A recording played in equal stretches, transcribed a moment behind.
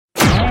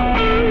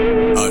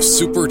a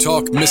Super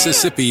Talk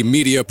Mississippi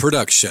media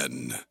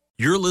production.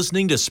 You're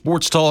listening to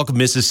Sports Talk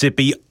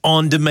Mississippi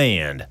On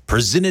Demand,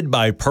 presented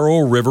by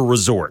Pearl River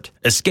Resort.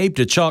 Escape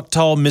to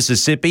Choctaw,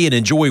 Mississippi and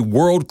enjoy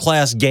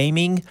world-class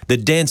gaming, the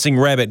Dancing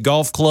Rabbit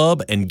Golf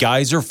Club, and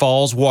Geyser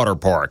Falls Water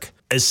Park.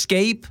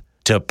 Escape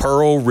to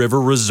Pearl River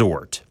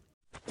Resort.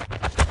 To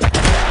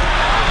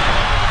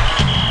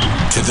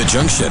the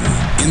junction,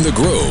 in the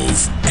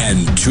Grove,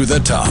 and to the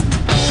top.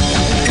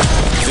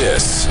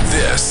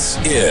 This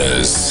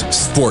is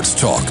Sports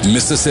Talk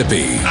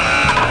Mississippi.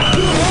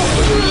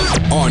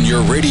 On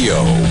your radio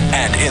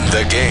and in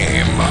the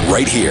game,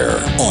 right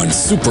here on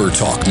Super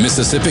Talk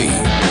Mississippi.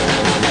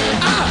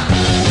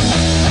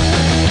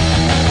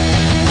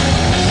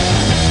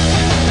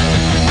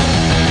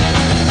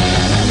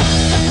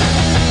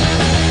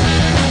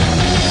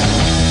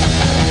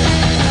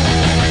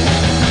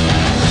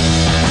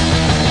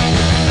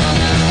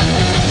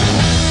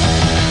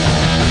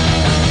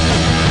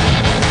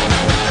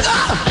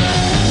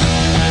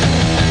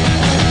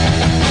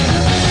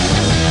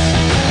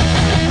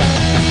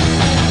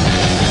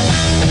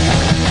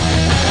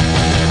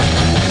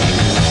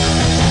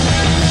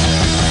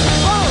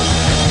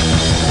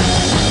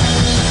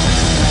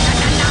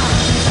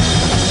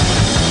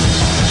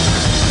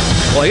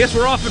 Well, I guess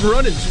we're off and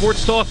running.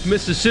 Sports Talk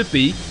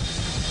Mississippi.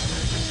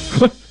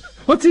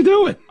 What's he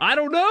doing? I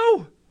don't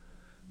know.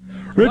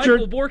 Richard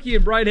Michael Borky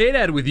and Brian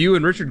Haydad with you,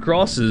 and Richard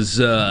Cross is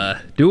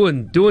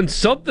doing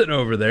something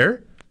over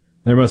there.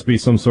 There must be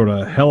some sort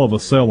of hell of a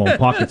sale on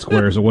Pocket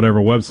Squares or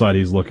whatever website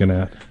he's looking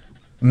at.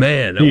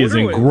 Man, he is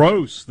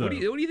engrossed, though. What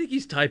do you think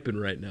he's typing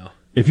right now?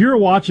 If you're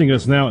watching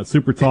us now at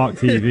Super Talk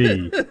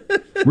TV,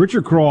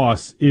 Richard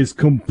Cross is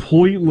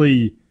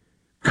completely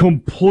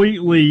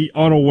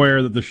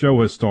unaware that the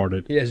show has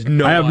started. He has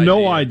no idea. I have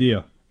no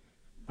idea.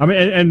 I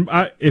mean,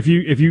 if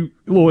you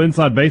a little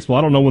inside baseball,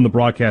 I don't know when the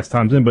broadcast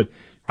time's in, but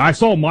I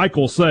saw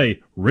Michael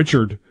say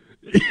Richard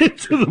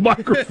into the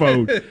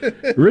microphone.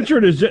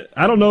 Richard is just,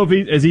 I don't know if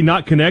is he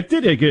not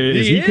connected?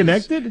 Is he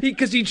connected?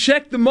 Because he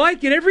checked the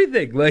mic and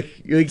everything.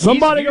 Like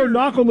somebody go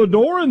knock on the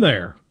door in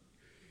there.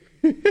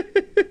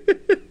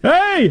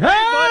 Hey,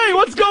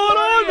 what's going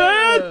on,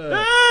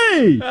 man?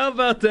 Hey! How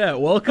about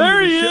that? Welcome to the show.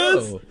 There he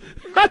is.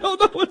 I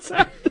don't know what's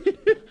happening.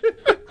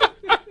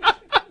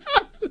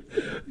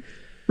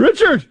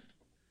 Richard,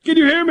 can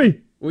you hear me?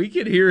 We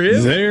can hear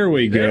him. There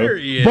we go. There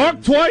he is.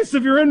 Bark twice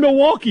if you're in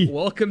Milwaukee.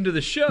 Welcome to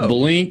the show.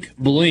 Blink.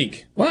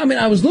 Well, I mean,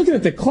 I was looking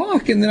at the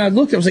clock, and then I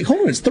looked. I was like,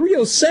 hold on, it's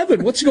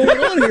 3:07. What's going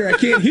on here? I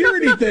can't hear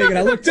anything. And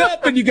I looked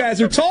up, and you guys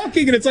are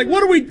talking, and it's like,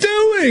 what are we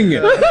doing?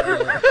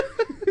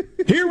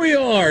 Here we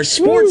are,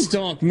 Sports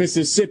Talk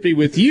Mississippi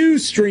with you,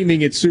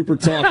 streaming at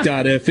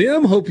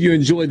supertalk.fm. Hope you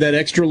enjoyed that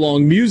extra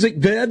long music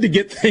bed to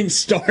get things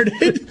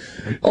started.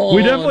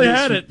 We definitely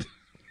had it.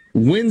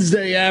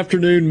 Wednesday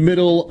afternoon,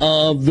 middle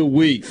of the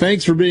week.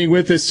 Thanks for being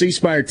with us. C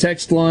Spire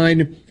text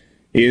line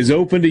is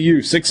open to you,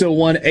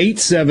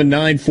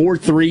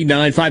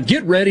 601-879-4395.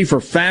 Get ready for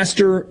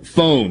faster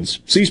phones.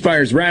 C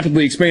Spire is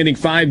rapidly expanding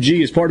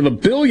 5G as part of a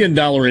 $1 billion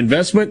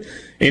investment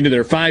into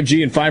their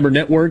 5G and fiber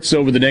networks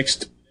over the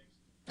next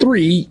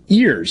 3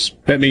 years.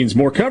 That means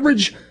more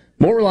coverage,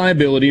 more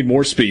reliability, and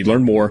more speed.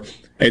 Learn more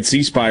at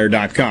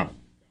cspire.com.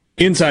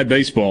 Inside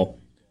baseball,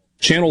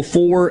 Channel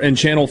 4 and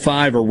Channel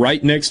 5 are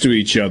right next to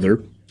each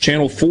other.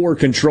 Channel 4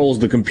 controls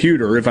the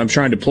computer if I'm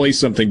trying to play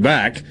something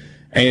back,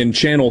 and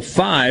Channel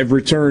 5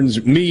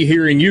 returns me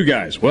hearing you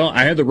guys. Well,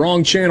 I had the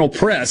wrong channel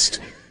pressed,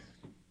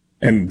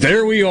 and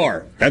there we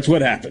are. That's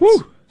what happens.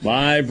 Woo.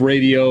 Live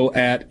radio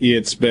at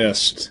its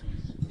best.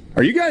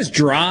 Are you guys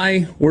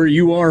dry where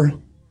you are?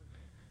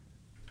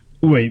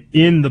 Wait,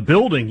 in the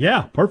building,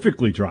 yeah,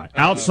 perfectly dry.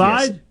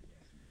 Outside, yes.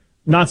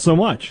 Not so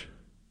much.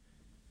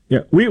 Yeah,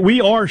 we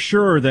are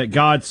sure that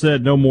God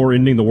said no more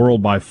ending the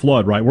world by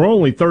flood, right? We're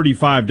only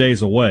 35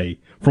 days away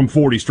from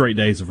 40 straight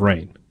days of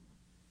rain.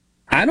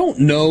 I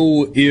don't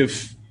know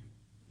if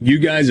you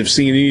guys have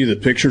seen any of the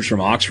pictures from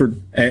Oxford,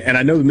 and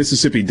I know the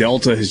Mississippi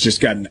Delta has just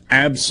gotten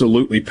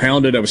absolutely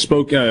pounded. I was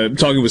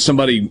talking with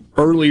somebody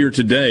earlier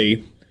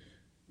today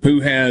who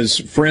has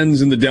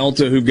friends in the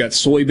Delta who've got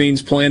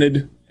soybeans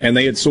planted, and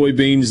they had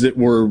soybeans that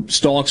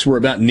stalks were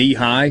about knee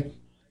high.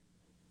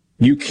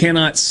 You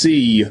cannot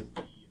see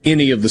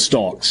any of the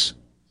stalks.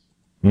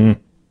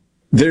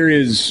 There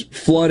is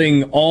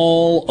flooding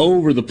all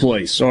over the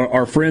place.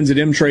 Our friends at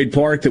M-Trade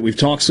Park that we've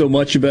talked so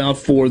much about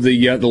for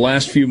the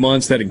last few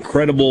months, that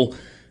incredible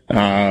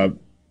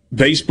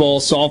baseball,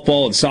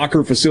 softball, and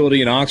soccer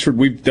facility in Oxford,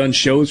 we've done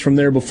shows from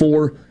there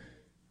before.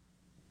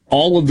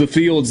 All of the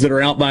fields that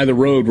are out by the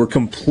road were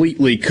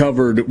completely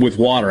covered with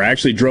water. I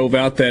actually drove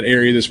out that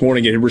area this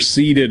morning. It had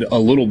receded a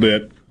little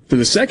bit. For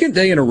the second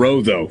day in a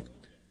row, though,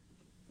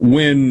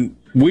 when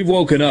we've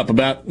woken up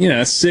about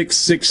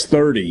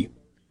 6:30,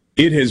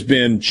 it has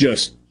been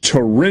just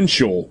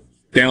torrential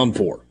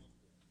downpour.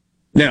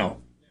 Now,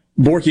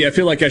 Borky, I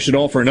feel like I should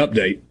offer an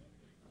update,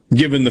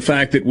 given the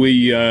fact that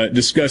we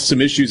discussed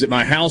some issues at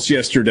my house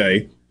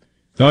yesterday.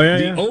 Oh, yeah,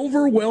 The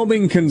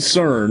overwhelming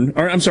concern,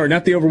 or I'm sorry,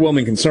 not the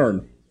overwhelming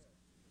concern.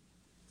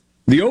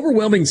 The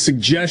overwhelming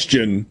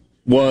suggestion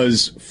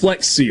was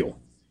Flex Seal.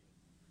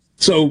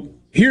 So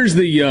here's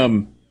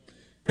the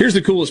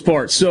coolest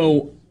part.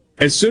 So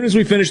as soon as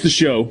we finished the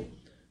show,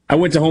 I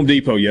went to Home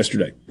Depot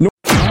yesterday.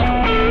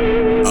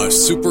 A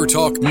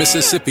SuperTalk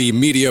Mississippi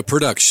media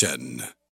production.